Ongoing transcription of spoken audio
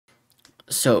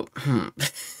So,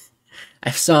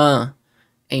 I saw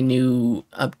a new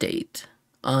update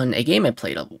on a game I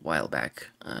played a while back,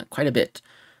 quite a bit.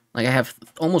 Like, I have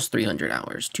almost 300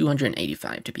 hours,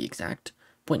 285 to be exact,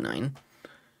 point 0.9,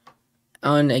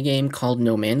 on a game called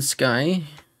No Man's Sky,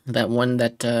 that one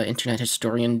that Internet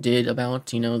Historian did about,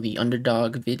 the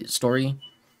underdog story.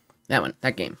 That one,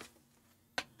 that game.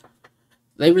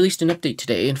 They released an update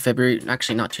today in February,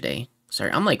 actually not today,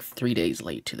 sorry, I'm like 3 days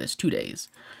late to this, 2 days.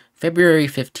 February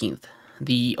 15th,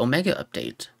 the Omega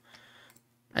update.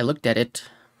 I looked at it,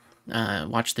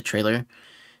 watched the trailer,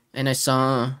 and I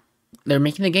saw they're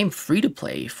making the game free to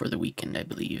play for the weekend, I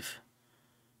believe,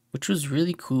 which was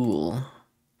really cool.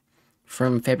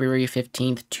 From February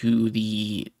 15th to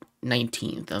the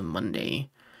 19th of Monday,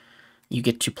 you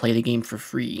get to play the game for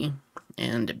free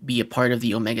and be a part of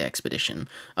the Omega Expedition.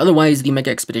 Otherwise, the Omega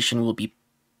Expedition will be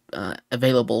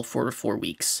available for 4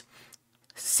 weeks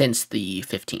since the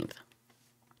 15th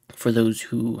for those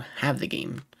who have the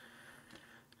game.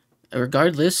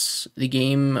 Regardless, the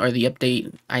game or the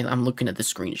update, I'm looking at the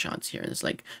screenshots here. It's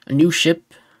like a new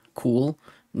ship, cool.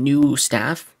 New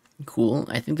staff, cool.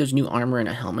 I think there's new armor and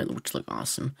a helmet, which look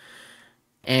awesome.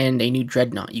 And a new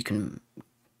dreadnought you can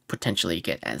potentially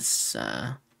get as,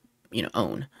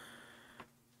 own.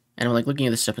 And I'm like looking at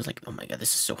this stuff, it's like, oh my god,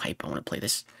 this is so hype. I want to play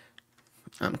this.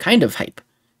 Kind of hype.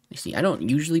 You see, I don't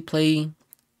usually play,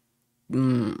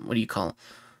 what do you call,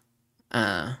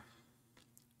 I'm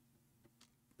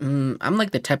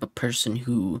like the type of person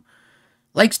who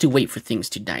likes to wait for things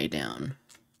to die down.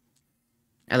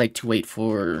 I like to wait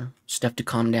for stuff to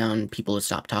calm down, people to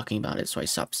stop talking about it, so I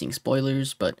stop seeing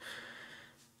spoilers, but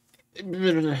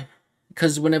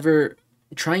because whenever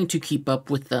trying to keep up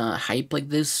with the hype like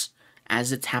this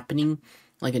as it's happening,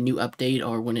 like a new update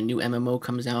or when a new MMO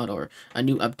comes out or a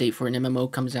new update for an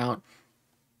MMO comes out,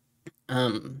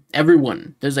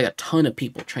 there's like a ton of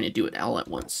people trying to do it all at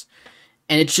once,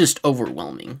 and it's just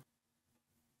overwhelming.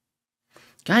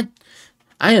 God,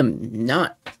 I am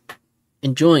not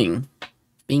enjoying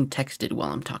being texted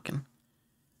while I'm talking.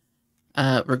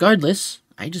 Regardless,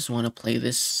 I just want to play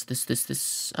this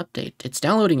update. It's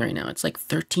downloading right now. It's like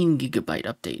 13 gigabyte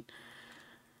update.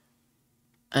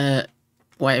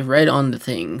 Well, I read on the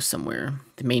thing somewhere,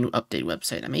 the main update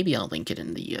website. Maybe I'll link it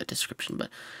in the description, but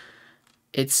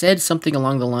it said something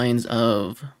along the lines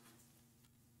of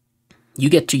you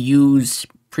get to use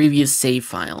previous save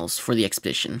files for the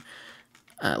expedition.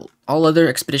 All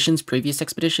other previous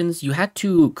expeditions, you had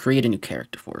to create a new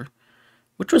character for,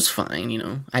 which was fine,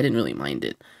 I didn't really mind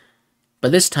it.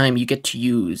 But this time, you get to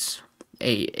use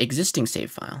a existing save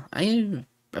file. I'm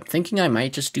thinking I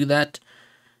might just do that.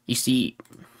 You see,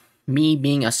 me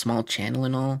being a small channel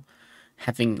and all,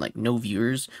 having, like, no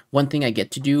viewers, one thing I get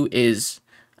to do is,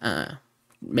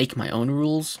 make my own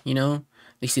rules, You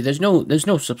see, there's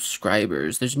no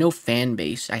subscribers, there's no fan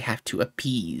base I have to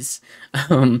appease,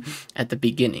 at the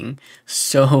beginning.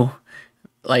 So,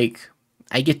 like,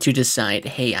 I get to decide,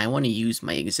 hey, I want to use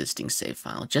my existing save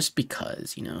file, just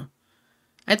because,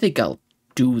 I think I'll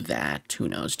do that, who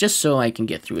knows, just so I can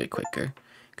get through it quicker.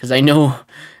 Because I know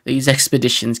these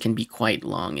expeditions can be quite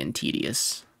long and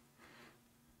tedious.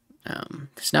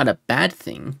 It's not a bad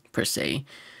thing, per se.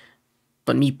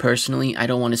 But me personally, I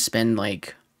don't want to spend,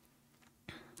 like,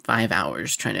 5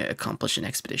 hours trying to accomplish an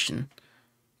expedition.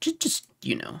 Just,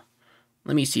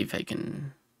 Let me see if I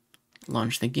can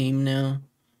launch the game now.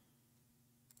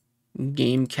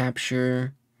 Game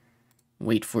capture.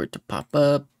 Wait for it to pop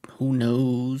up. Who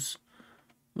knows?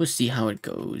 We'll see how it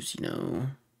goes,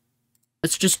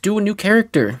 Let's just do a new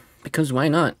character, because why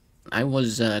not? I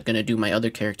was gonna do my other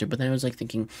character, but then I was like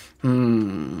thinking,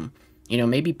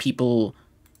 maybe people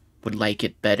would like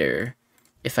it better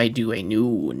if I do a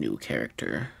new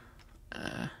character.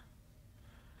 I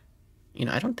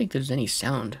don't think there's any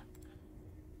sound.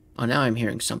 Oh, now I'm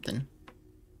hearing something.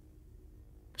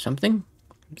 Something?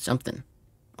 Something.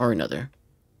 Or another.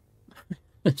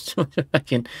 So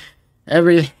fucking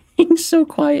everything's so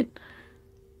quiet.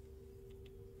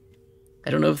 I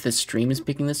don't know if the stream is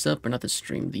picking this up or not the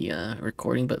stream, the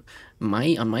recording, but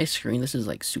on my screen this is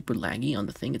like super laggy. On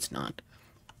the thing it's not.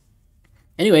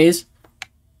 Anyways,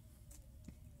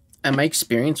 my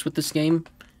experience with this game,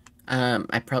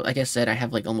 like I said, I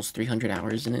have like almost 300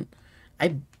 hours in it.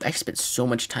 I spent so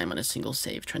much time on a single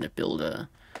save trying to build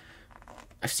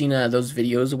I've seen those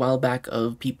videos a while back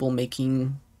of people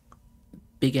making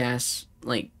big ass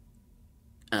like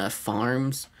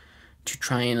farms to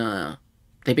try and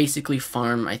they basically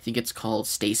farm, I think it's called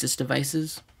stasis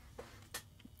devices,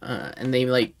 and they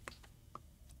like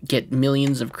get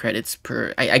millions of credits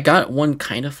per. I got one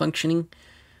kind of functioning,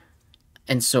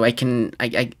 and so I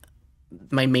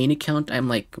my main account, I'm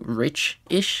like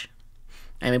rich-ish.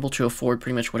 I'm able to afford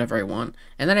pretty much whatever I want.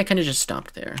 And then I kind of just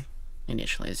stopped there.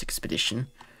 Initialize expedition.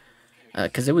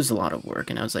 Because it was a lot of work,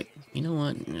 and I was like, you know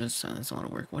what? That's a lot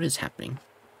of work. What is happening?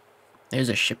 There's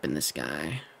a ship in the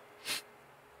sky.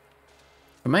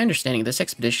 From my understanding, this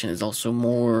expedition is also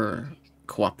more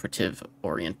cooperative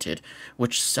oriented,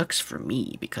 which sucks for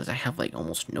me because I have like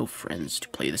almost no friends to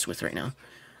play this with right now.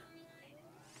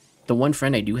 The one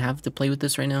friend I do have to play with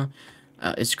this right now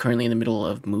is currently in the middle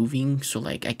of moving, so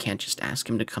like I can't just ask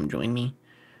him to come join me.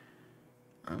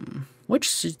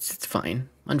 Which it's fine.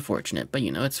 Unfortunate, but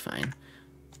you know, it's fine.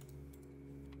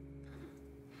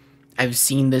 I've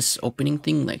seen this opening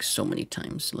thing like so many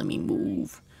times. Let me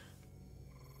move.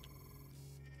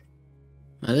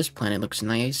 Now this planet looks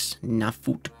nice.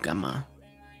 Nafut Gamma.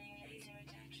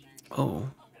 Oh.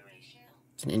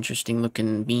 It's an interesting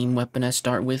looking beam weapon I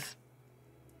start with.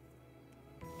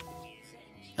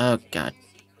 Oh god.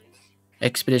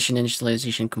 Expedition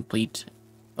initialization complete.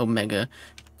 Omega.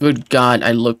 Good god,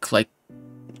 I look like...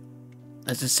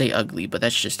 Let's just say ugly, but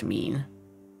that's just mean.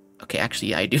 Okay, actually,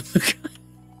 yeah, I do look...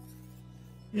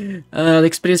 The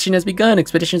expedition has begun.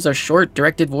 Expeditions are short,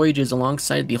 directed voyages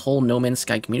alongside the whole No Man's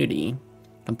Sky community.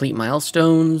 Complete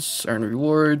milestones, earn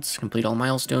rewards, complete all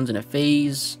milestones in a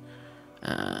phase.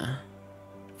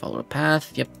 Follow a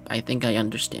path. Yep, I think I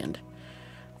understand.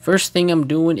 First thing I'm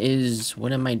doing is...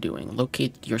 What am I doing?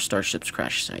 Locate your starship's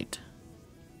crash site.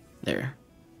 There.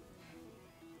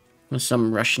 With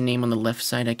some Russian name on the left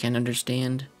side I can't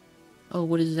understand. Oh,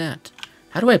 what is that?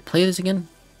 How do I play this again?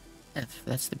 F,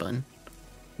 that's the button.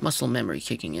 Muscle memory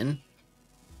kicking in.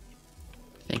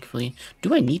 Thankfully.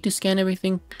 Do I need to scan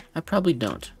everything? I probably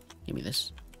don't. Give me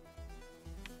this.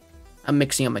 I'm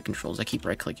mixing up my controls. I keep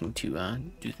right-clicking to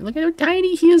do things. Look at how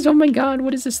tiny he is. Oh my god,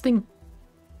 what is this thing?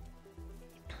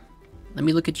 Let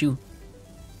me look at you.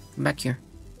 Come back here.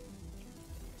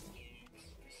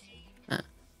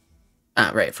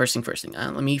 Right. First thing.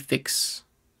 Let me fix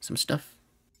some stuff.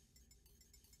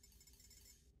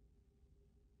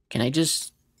 Can I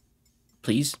just...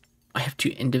 Please? I have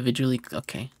to individually...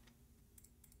 Okay.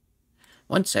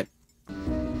 One sec.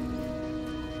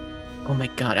 Oh my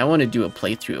god, I want to do a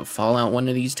playthrough of Fallout one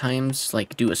of these times.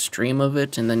 Like, do a stream of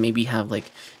it, and then maybe have,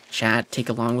 like, chat take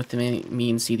along with me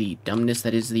and see the dumbness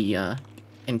that is the,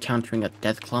 encountering a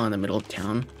Deathclaw in the middle of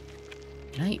town.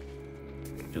 Can I...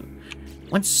 Dude,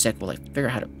 one sec while I figure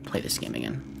out how to play this game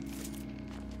again.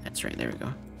 That's right, there we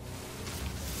go.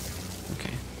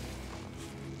 Okay.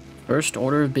 First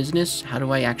order of business? How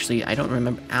do I actually... I don't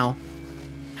remember... Ow.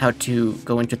 How to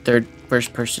go into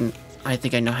first person. I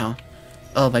think I know how.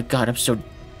 Oh my god, I'm so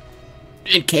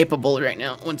incapable right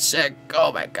now. One sec.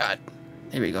 Oh my god.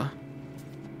 There we go.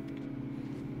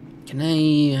 Can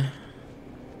I...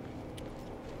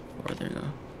 Oh, there we go.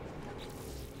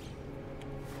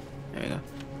 There we go.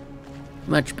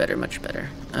 Much better, much better.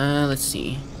 Let's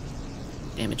see.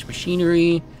 Damage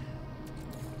machinery.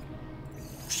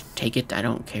 Just take it, I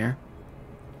don't care.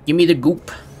 Give me the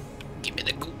goop. Give me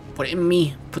the goop. Put it in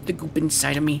me. Put the goop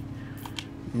inside of me.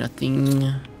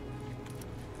 Nothing.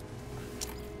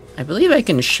 I believe I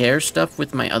can share stuff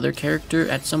with my other character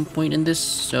at some point in this,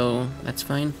 so that's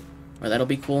fine. Or that'll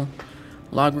be cool.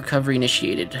 Log recovery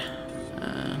initiated.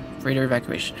 Freighter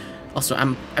evacuation. Also,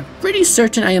 I'm pretty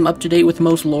certain I am up to date with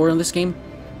most lore in this game.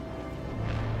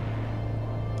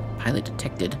 Pilot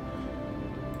detected.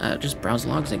 Just browse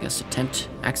logs, I guess.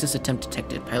 Access attempt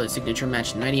detected. Pilot signature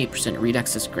matched 98%. Read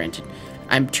access granted.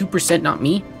 I'm 2%, not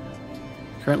me.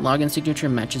 Current login signature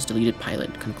matches deleted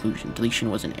pilot. Conclusion.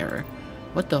 Deletion was an error.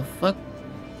 What the fuck?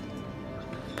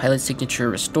 Pilot signature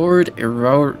restored.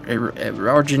 Erroneous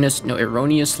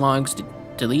logs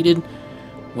deleted.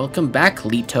 Welcome back,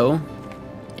 Leto.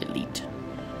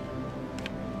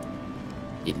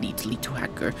 Elite Leto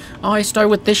hacker. Oh, I start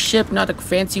with this ship, not a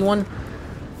fancy one.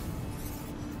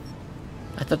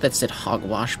 I thought that said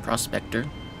Hogwash Prospector.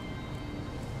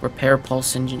 Repair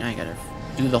pulse engine. I gotta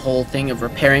do the whole thing of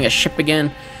repairing a ship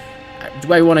again.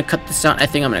 Do I want to cut this out? I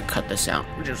think I'm gonna cut this out.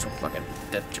 Just fucking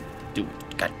dude.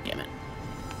 God damn it.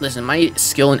 Listen, my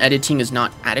skill in editing is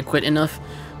not adequate enough,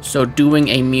 so doing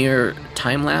a mere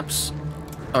time lapse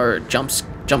or jump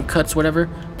cuts, whatever,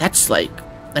 that's like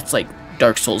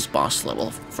Dark Souls boss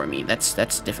level for me.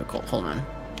 That's difficult. Hold on.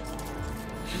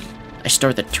 I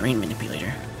start the terrain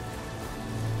manipulator.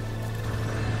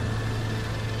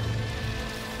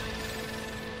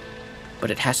 But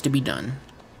it has to be done.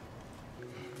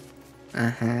 Oh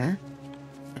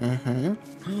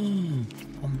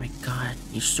my god,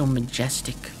 you're so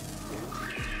majestic.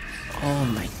 Oh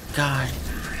my god.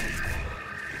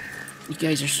 You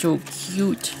guys are so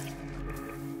cute.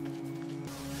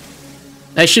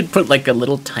 I should put like a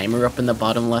little timer up in the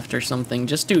bottom left or something,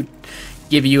 just to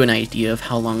give you an idea of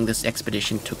how long this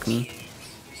expedition took me.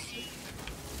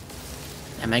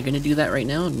 Am I gonna do that right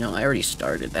now? No, I already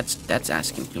started. That's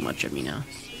asking too much of me now.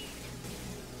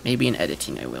 Maybe in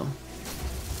editing I will.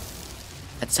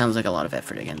 That sounds like a lot of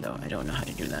effort again, though. I don't know how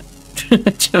to do that.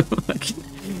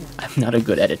 I'm not a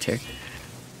good editor.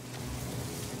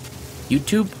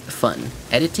 YouTube, fun.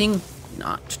 Editing,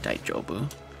 not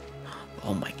Daijobu.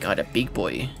 Oh my god, a big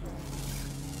boy.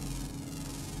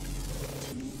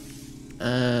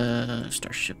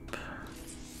 Starship.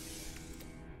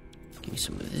 Give me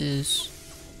some of this.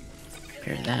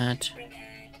 Repair that.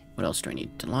 What else do I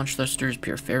need? To launch thrusters,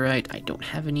 pure ferrite. I don't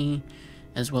have any.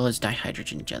 As well as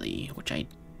dihydrogen jelly, which I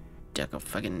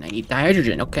need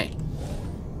dihydrogen. Okay.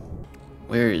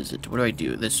 Where is it? What do I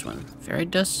do? This one.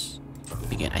 Ferrite dust?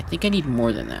 Again, I think I need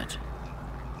more than that.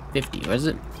 50, what is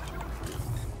it?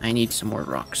 I need some more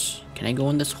rocks. Can I go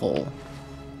in this hole?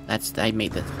 I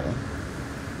made this hole.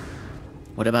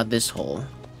 What about this hole?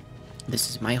 This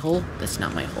is my hole? That's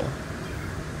not my hole.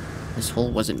 This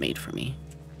hole wasn't made for me.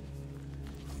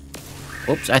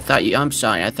 Oops, I'm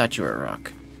sorry, I thought you were a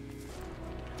rock.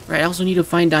 Right, I also need to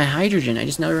find dihydrogen. I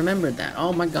just now remembered that.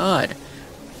 Oh my god.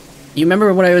 You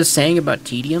remember what I was saying about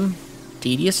tedium?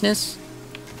 Tediousness?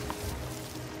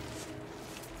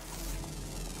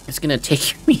 It's gonna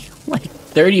take me like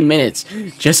 30 minutes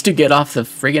just to get off the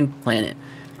friggin' planet.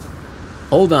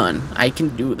 Hold on, I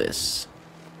can do this.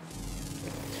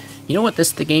 You know what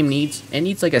the game needs? It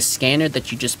needs like a scanner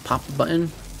that you just pop a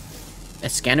button. A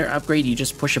scanner upgrade, you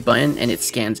just push a button and it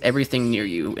scans everything near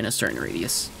you in a certain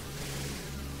radius.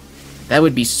 That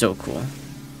would be so cool.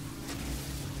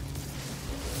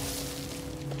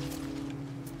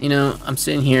 You know, I'm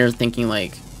sitting here thinking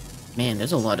like, man,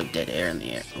 there's a lot of dead air in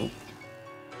the air. Oh.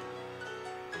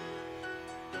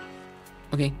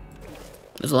 Okay.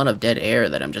 There's a lot of dead air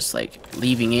that I'm just like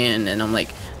leaving in, and I'm like,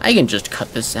 I can just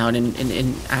cut this out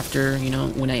in after, you know,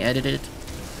 when I edit it.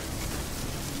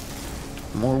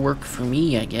 More work for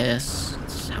me, I guess.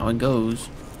 That's how it goes.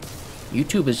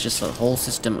 YouTube is just a whole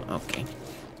system, okay.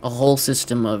 A whole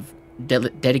system of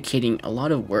dedicating a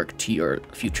lot of work to your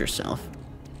future self.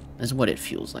 That's what it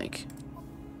feels like.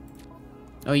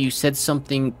 Oh, you said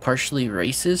something partially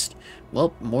racist?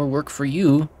 Well, more work for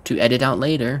you to edit out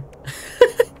later.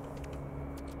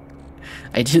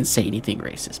 I didn't say anything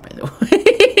racist, by the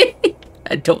way.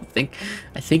 I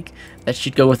think that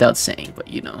should go without saying, but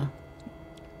you know.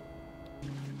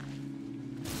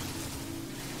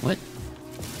 What?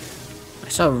 I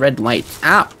saw red lights.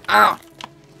 Ow! Ow!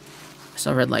 I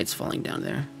saw red lights falling down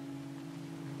there.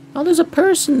 Oh, there's a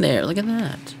person there. Look at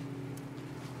that.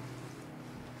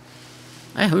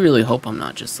 I really hope I'm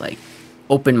not just like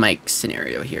open mic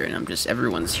scenario here and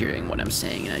everyone's hearing what I'm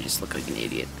saying and I just look like an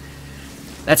idiot.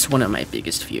 That's one of my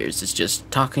biggest fears, is just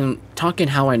talking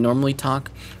how I normally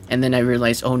talk, and then I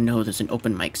realize, oh no, there's an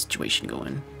open mic situation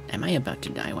going. Am I about to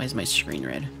die? Why is my screen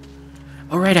red?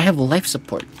 Alright, I have life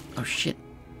support. Oh shit.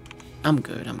 I'm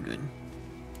good, I'm good.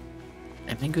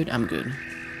 Am I good? I'm good.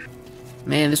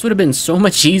 Man, this would have been so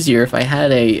much easier if I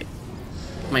had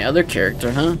my other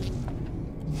character, huh?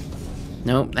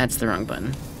 Nope, that's the wrong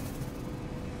button.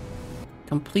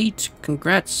 Complete.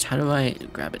 Congrats. How do I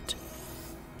grab it?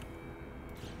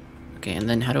 Okay, and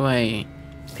then how do I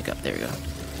pick up? There we go.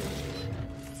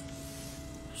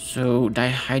 So,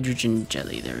 dihydrogen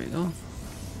jelly. There we go.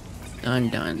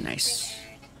 Done. Nice.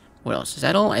 What else? Is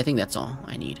that all? I think that's all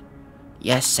I need.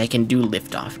 Yes, I can do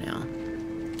liftoff now.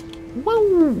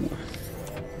 Whoa!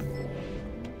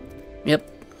 Yep.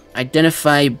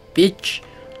 Identify, bitch.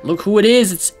 Look who it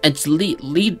is. It's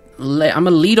I'm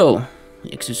a Lido.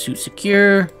 Exosuit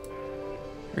secure.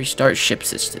 Restart ship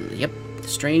system. Yep. The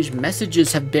strange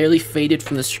messages have barely faded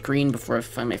from the screen before I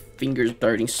find my fingers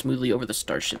darting smoothly over the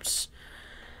starship's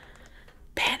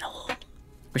panel.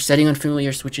 We're setting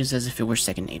unfamiliar switches as if it were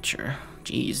second nature.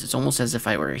 Jeez, it's almost as if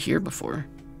I were here before.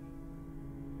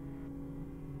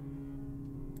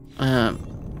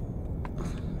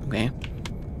 Okay.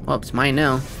 Well, it's mine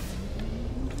now.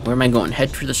 Where am I going? Head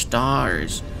for the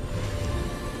stars.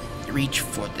 Reach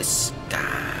for the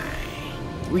sky.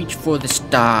 Reach for the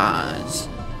stars.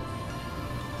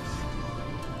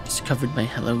 Discovered by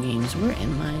Hello Games. Where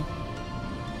am I?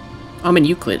 Oh, I'm in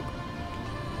Euclid.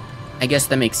 I guess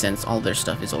that makes sense. All their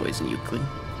stuff is always in Euclid.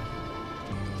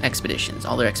 Expeditions.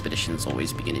 All their expeditions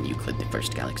always begin in Euclid, the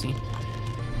first galaxy.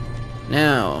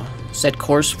 Now, set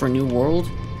course for new world?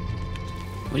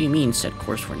 What do you mean, set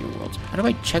course for new world? How do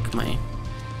I check my...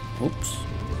 Oops.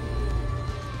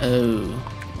 Oh,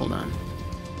 hold on.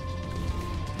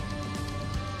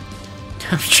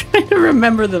 I'm trying to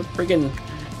remember the friggin'...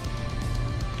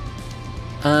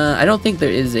 I don't think there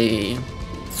is a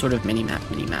sort of mini-map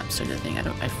sort of thing.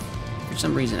 For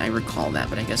some reason, I recall that,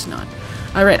 but I guess not.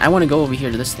 Alright, I want to go over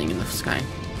here to this thing in the sky.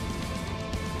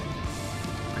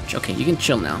 Okay, you can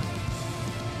chill now.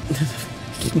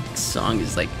 The song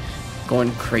is, like,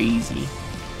 going crazy.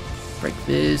 Break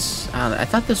this. I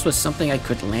thought this was something I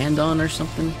could land on or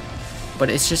something, but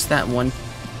it's just that one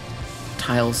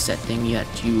tile set thing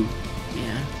that you...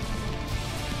 yeah.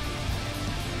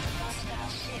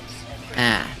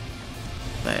 Ah.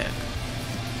 But...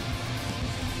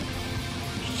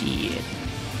 shit.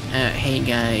 Hey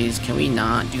guys, can we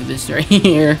not do this right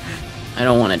here? I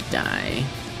don't want to die.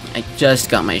 I just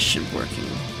got my ship working.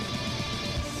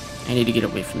 I need to get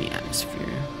away from the atmosphere.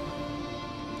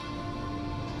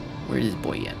 Where is this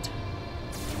boy at?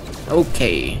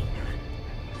 Okay.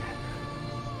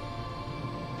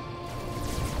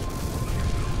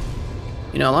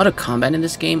 You know, a lot of combat in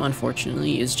this game,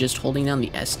 unfortunately, is just holding down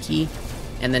the S key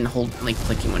and then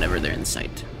clicking whenever they're in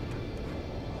sight.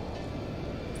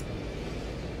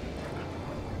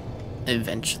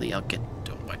 Eventually, I'll get.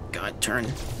 Oh my god, turn.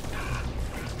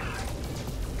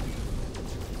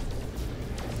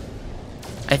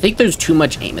 I think there's too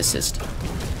much aim assist.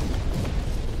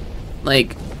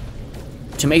 Like,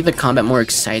 to make the combat more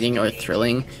exciting or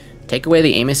thrilling, take away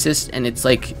the aim assist and it's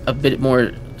like a bit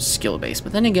more skill based.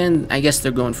 But then again, I guess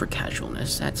they're going for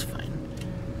casualness. That's fine.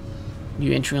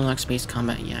 New entry unlock space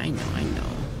combat. Yeah, I know.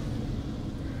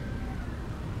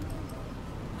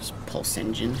 This pulse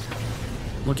engine.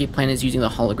 Loki Planet is using the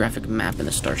holographic map in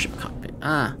the starship cockpit.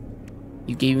 Ah,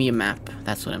 you gave me a map.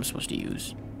 That's what I'm supposed to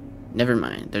use. Never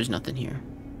mind. There's nothing here.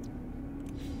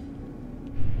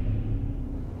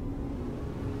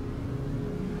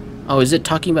 Oh, is it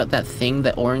talking about that thing,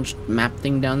 that orange map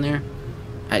thing down there?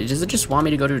 Does it just want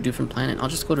me to go to a different planet? I'll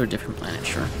just go to a different planet,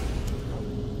 sure.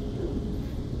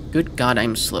 Good God,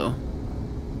 I'm slow.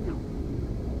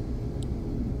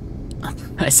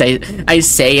 I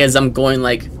say as I'm going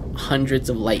like hundreds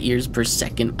of light years per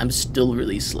second. I'm still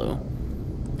really slow.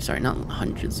 Sorry, not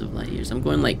hundreds of light years. I'm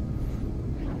going like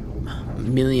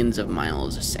millions of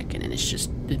miles a second, and it's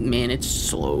just, man, it's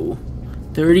slow.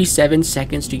 37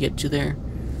 seconds to get to there.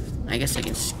 I guess I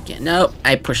can scan. No,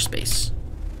 I push space.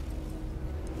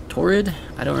 Torrid?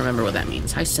 I don't remember what that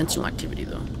means. High sentinel activity,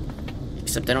 though.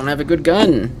 Except I don't have a good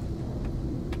gun.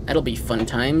 That'll be fun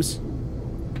times.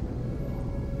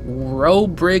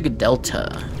 Robrig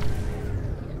Delta.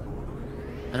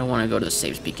 I don't want to go to the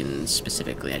saves beacon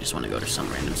specifically. I just want to go to some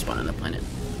random spot on the planet.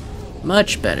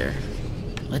 Much better.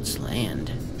 Let's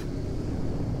land.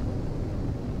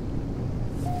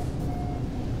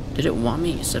 Did it want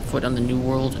me to set foot on the new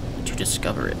world to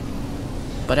discover it?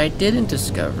 But I didn't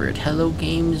discover it. Hello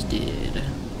Games did.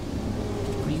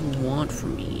 What do you want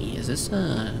from me? Is this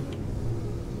are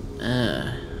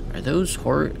those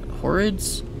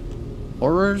horrids?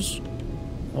 Horrors?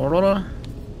 Aurora?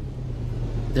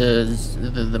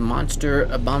 The monster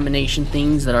abomination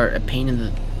things that are a pain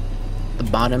in the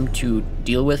bottom to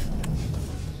deal with?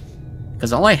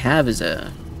 Because all I have is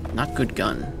a not good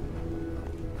gun.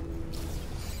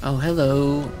 Oh,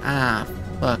 hello. Ah,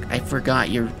 fuck. I forgot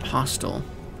you're hostile.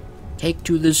 Take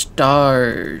to the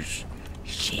stars.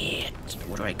 Shit.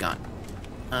 What do I got?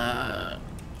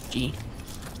 G.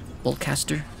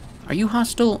 Bullcaster. Are you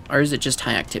hostile, or is it just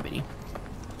high activity?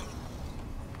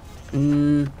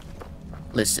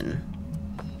 Listen.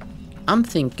 I'm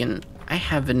thinking I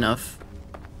have enough.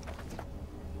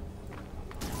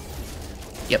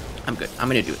 Yep, I'm good. I'm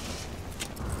gonna do it.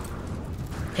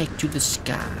 Take to the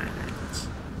skies.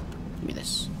 Give me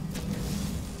this.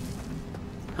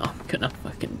 Oh, I'm gonna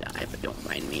fucking die, but don't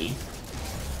mind me.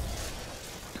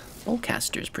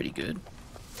 Bullcaster is pretty good.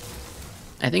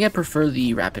 I think I prefer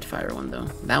the rapid fire one though.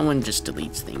 That one just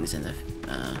deletes things in the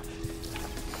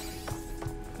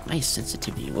nice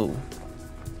sensitivity. Whoa.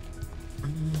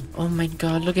 Oh my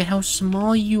god, look at how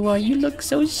small you are. You look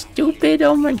so stupid.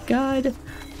 Oh my god.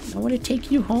 I want to take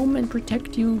you home and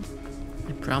protect you.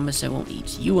 I promise I won't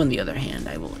eat you. On the other hand,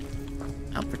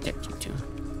 I'll protect you too.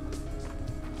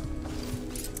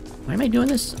 Why am I doing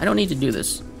this? I don't need to do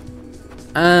this.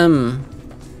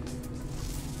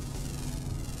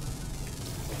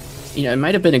 You know, it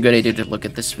might have been a good idea to look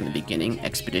at this from the beginning.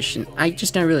 Expedition. I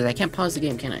just don't realize I can't pause the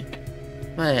game, can I?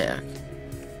 But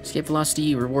escape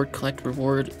velocity, reward, collect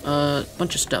reward,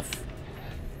 bunch of stuff.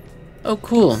 Oh,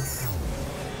 cool.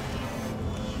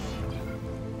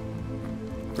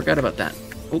 Forgot about that.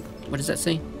 Oh, what does that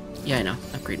say? Yeah, I know.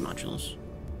 Upgrade modules.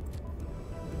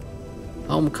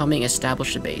 Homecoming,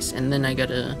 establish a base. And then I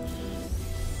gotta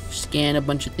scan a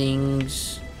bunch of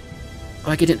things.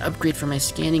 Oh, I get an upgrade for my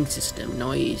scanning system.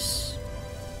 Nice.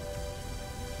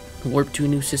 Warp to a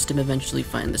new system eventually,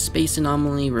 find the space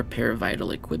anomaly, repair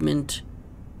vital equipment.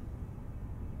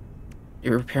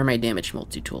 Repair my damage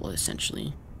multi-tool,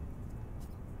 essentially.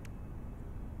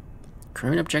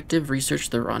 Current objective, research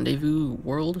the rendezvous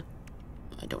world.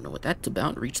 I don't know what that's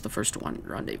about. Reach the first one,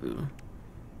 rendezvous.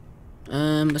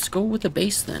 Let's go with the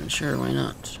base then. Sure, why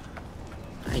not?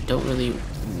 I don't really...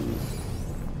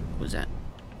 What was that?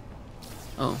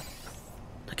 Oh.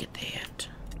 Look at that.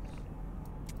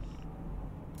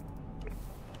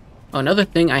 Oh, another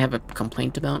thing I have a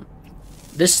complaint about.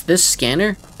 This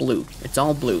scanner, blue. It's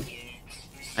all blue.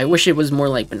 I wish it was more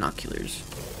like binoculars.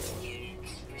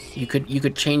 You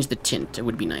could change the tint. It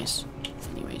would be nice.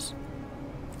 Anyways.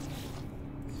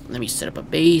 Let me set up a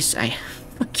base. I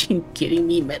fucking kidding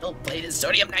me? Metal plated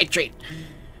sodium nitrate.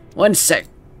 One sec.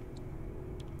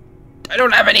 I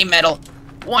don't have any metal.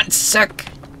 One sec.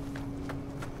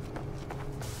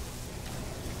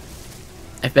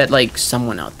 I bet like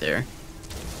someone out there.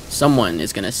 Someone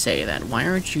is gonna say that. Why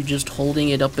aren't you just holding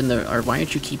it up in the... Or why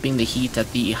aren't you keeping the heat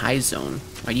at the high zone?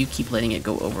 Why do you keep letting it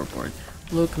go overboard?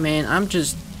 Look, man, I'm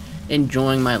just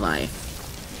enjoying my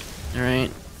life.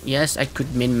 Alright? Yes, I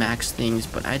could min-max things,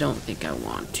 but I don't think I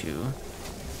want to.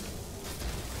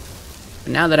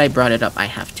 But now that I brought it up, I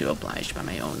have to oblige by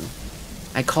my own.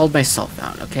 I called myself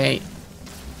out, okay?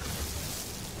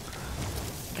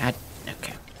 God,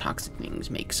 okay. Toxic things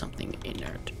make something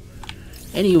inert.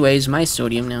 Anyways, my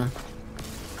sodium now.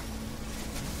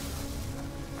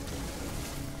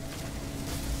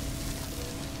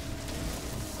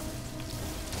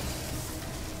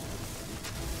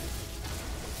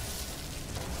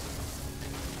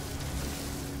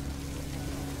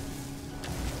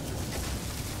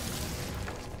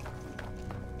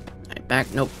 Alright,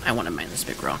 back. Nope, I want to mine this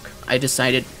big rock. I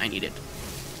decided I need it.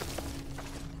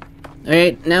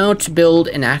 Alright, now to build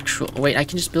an actual... Wait, I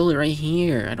can just build it right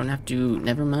here. I don't have to...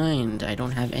 Never mind. I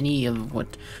don't have any of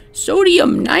what...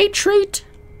 Sodium nitrate?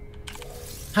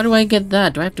 How do I get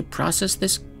that? Do I have to process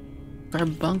this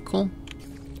carbuncle?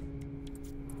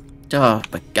 Oh,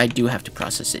 but I do have to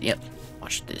process it. Yep.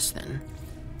 Watch this then.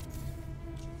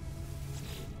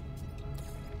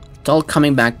 It's all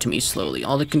coming back to me slowly.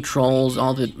 All the controls,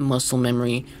 all the muscle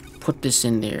memory. Put this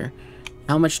in there.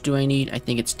 How much do I need? I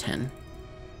think it's 10.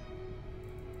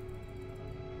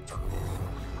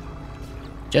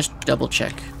 Just double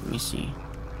check. Let me see.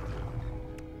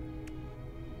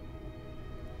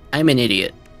 I'm an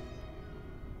idiot.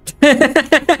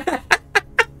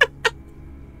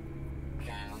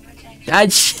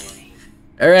 God.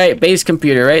 Alright, base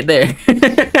computer right there.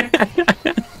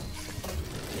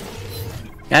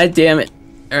 God damn it.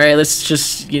 Alright, let's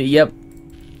just... Yep.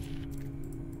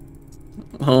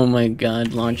 Oh my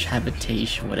god, launch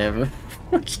habitation, whatever.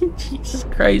 Fucking Jesus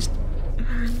Christ.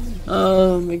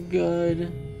 Oh my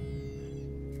god.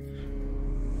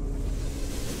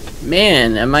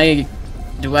 Man,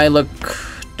 do I look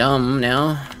dumb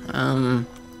now?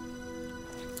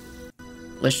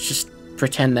 Let's just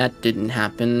pretend that didn't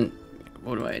happen.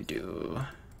 What do I do?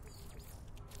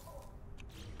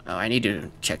 Oh, I need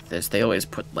to check this. They always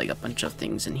put like a bunch of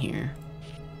things in here.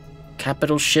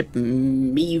 Capital ship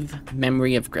Meve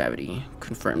memory of gravity.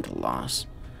 Confirmed loss.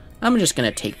 I'm just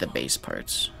gonna take the base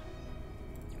parts.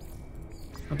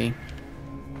 Okay.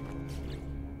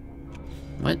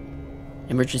 What?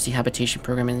 Emergency habitation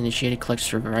program initiated. Collects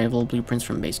survival blueprints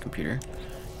from base computer.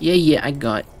 Yeah, I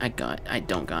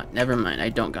don't got. Never mind, I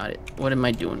don't got it. What am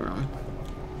I doing wrong?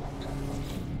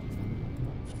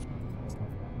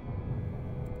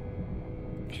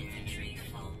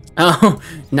 Oh,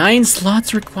 9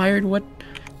 slots required? What?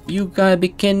 You gotta be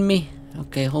kidding me.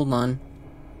 Okay, hold on.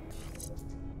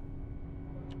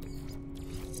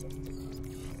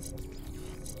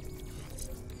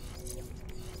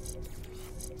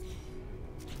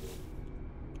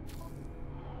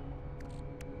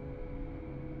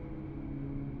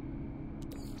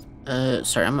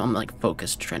 Sorry, I'm like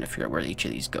focused trying to figure out where each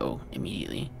of these go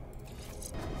immediately.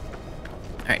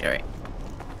 Alright.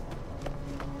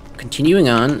 Continuing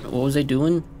on, what was I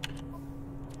doing?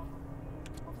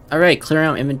 Alright, clear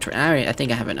out inventory. Alright, I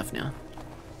think I have enough now.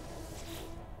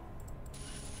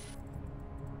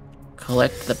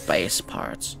 Collect the base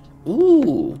parts.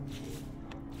 Ooh!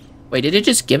 Wait, did it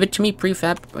just give it to me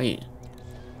prefab? Wait.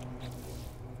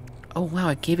 Oh wow,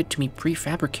 it gave it to me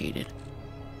prefabricated.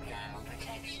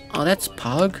 Oh, that's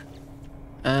Pog.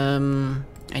 I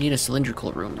need a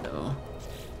cylindrical room, though.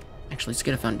 Actually, let's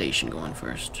get a foundation going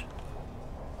first.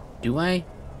 Do I?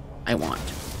 I want.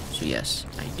 So yes,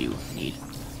 I do need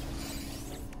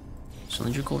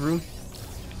cylindrical room.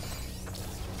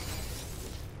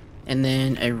 And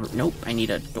then nope, I need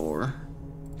a door.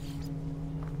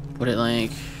 Put it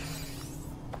like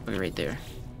Put it right there.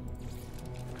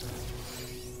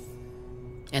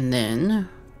 And then...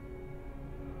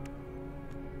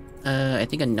 I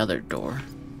think another door.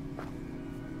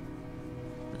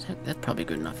 That's probably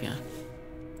good enough, yeah.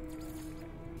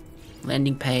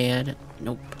 Landing pad.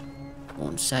 Nope. Go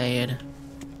inside.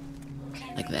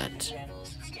 Like that.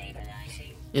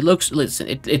 It looks... Listen,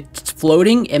 it's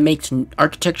floating. It makes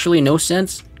architecturally no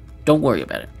sense. Don't worry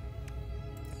about it.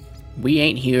 We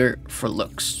ain't here for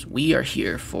looks. We are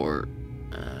here for...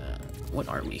 what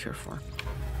are we here for?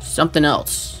 Something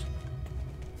else.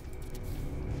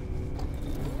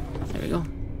 There we go.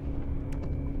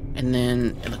 And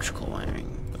then electrical wiring.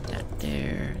 Put that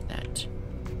there. That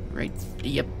right.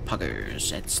 Yep,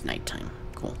 puggers. It's nighttime.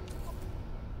 Cool.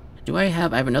 Do I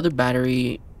have... I have another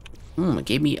battery. It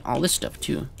gave me all this stuff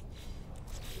too.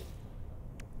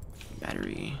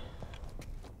 Battery.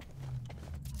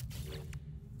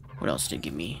 What else did it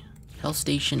give me? Health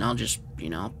station. I'll just, you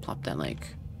know, I'll plop that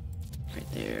like right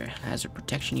there. Hazard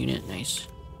protection unit. Nice.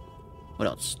 What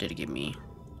else did it give me?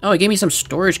 Oh, it gave me some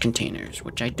storage containers,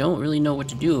 which I don't really know what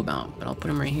to do about, but I'll put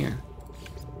them right here.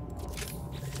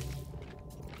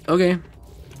 Okay.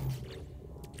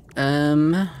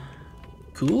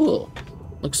 Cool.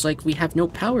 Looks like we have no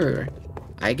power.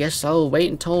 I guess I'll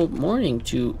wait until morning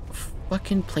to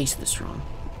fucking place this wrong.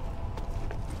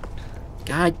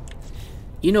 God,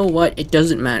 you know what? It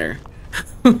doesn't matter.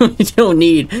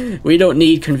 we don't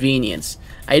need convenience.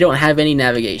 I don't have any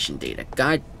navigation data.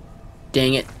 God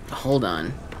dang it. Hold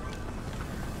on.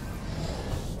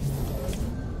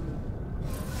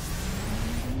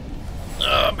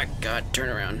 Oh my god, turn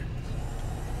around.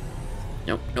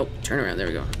 Nope, turn around, there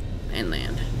we go. And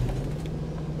land.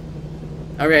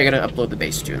 Alright, I gotta upload the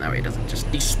base too, and that way it doesn't just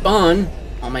despawn.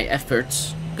 All my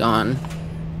efforts gone.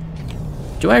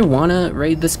 Do I wanna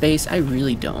raid the space? I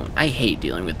really don't. I hate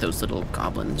dealing with those little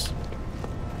goblins.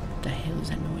 What the hell is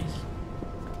that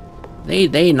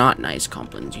noise? They not nice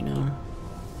goblins, you know?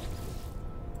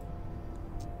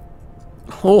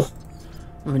 Oh!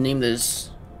 I'm gonna name this...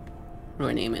 What do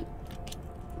I name it?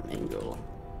 Mango.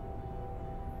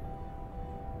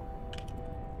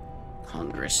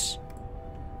 Congress.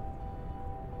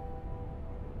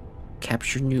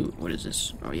 Capture new... What is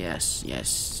this? Oh,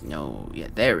 yes. No. Yeah,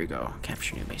 there we go.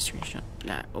 Capture new base screenshot.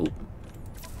 Nah. Oh.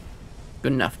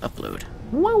 Good enough. Upload.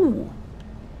 Whoa!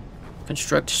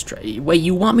 Construct straight... Wait,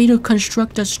 you want me to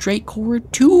construct a straight core?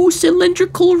 2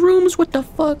 cylindrical rooms? What the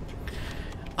fuck?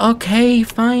 Okay,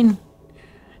 fine.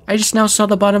 I just now saw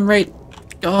the bottom right.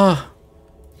 Oh.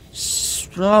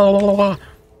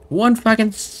 One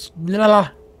fucking... Fine,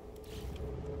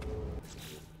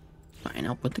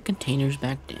 I'll put the containers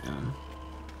back down.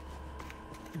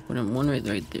 Put them one right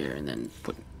there, and then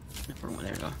put number one.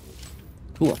 There we go.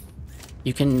 Cool.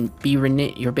 You can be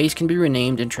your base can be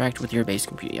renamed and tracked with your base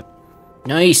computer. Yep.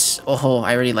 Nice. Oh,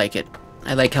 I already like it.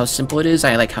 I like how simple it is.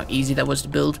 I like how easy that was to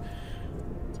build.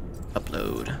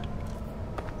 Upload.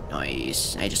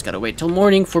 Nice. I just gotta wait till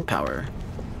morning for power.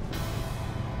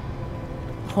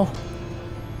 Oh.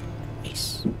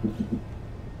 Nice.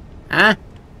 Huh?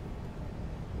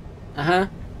 Uh-huh.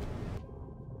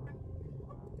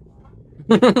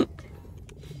 What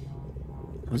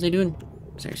was I doing?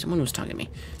 Sorry, someone was talking to me.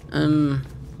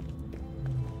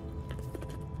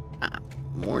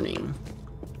 Morning.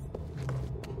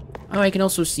 Oh, I can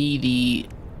also see the...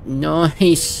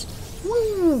 Nice!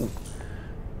 Woo!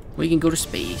 We can go to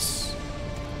space.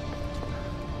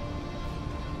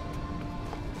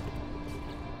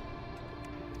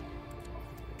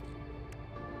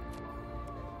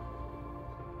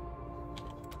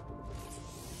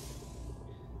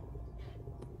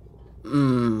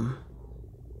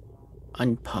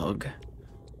 Unpug.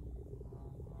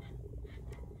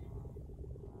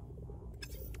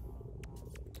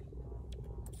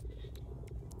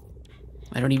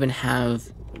 I don't even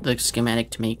have the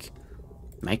schematic to make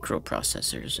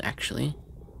microprocessors, actually.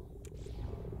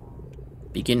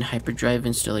 Begin hyperdrive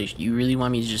installation. You really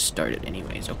want me to just start it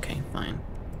anyways? Okay, fine.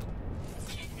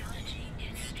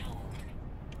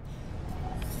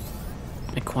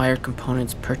 Acquire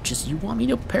components, purchase. You want me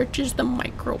to purchase the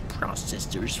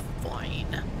microprocessors?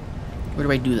 Fine. Where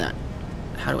do I do that?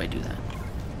 How do I do that?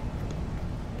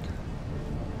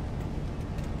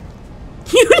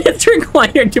 Units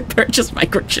required to purchase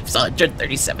microchips,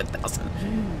 137,000.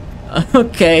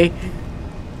 Okay.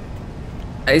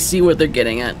 I see what they're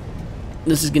getting at.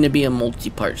 This is gonna be a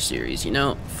multi-part series, you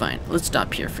know? Fine. Let's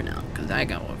stop here for now, because I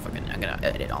gotta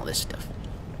edit all this stuff.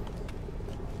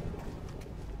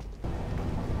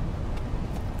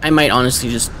 I might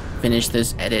honestly just finish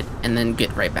this edit and then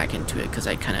get right back into it, because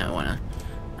I kind of want to...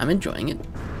 I'm enjoying it.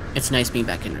 It's nice being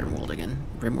back in RimWorld again.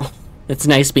 RimWorld. It's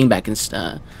nice being back in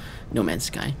No Man's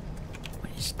Sky. What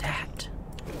is that?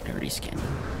 I already scanned it.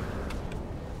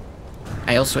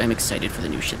 I also am excited for the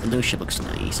new ship. The new ship looks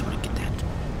nice. I want to get that.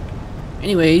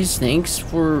 Anyways, thanks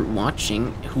for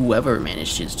watching, whoever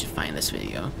manages to find this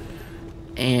video.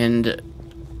 And,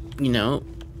 you know,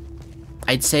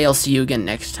 I'd say I'll see you again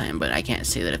next time, but I can't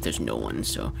say that if there's no one,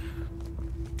 so...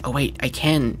 Oh wait, I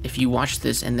can, if you watch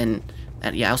this and then...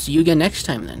 yeah, I'll see you again next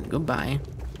time then. Goodbye.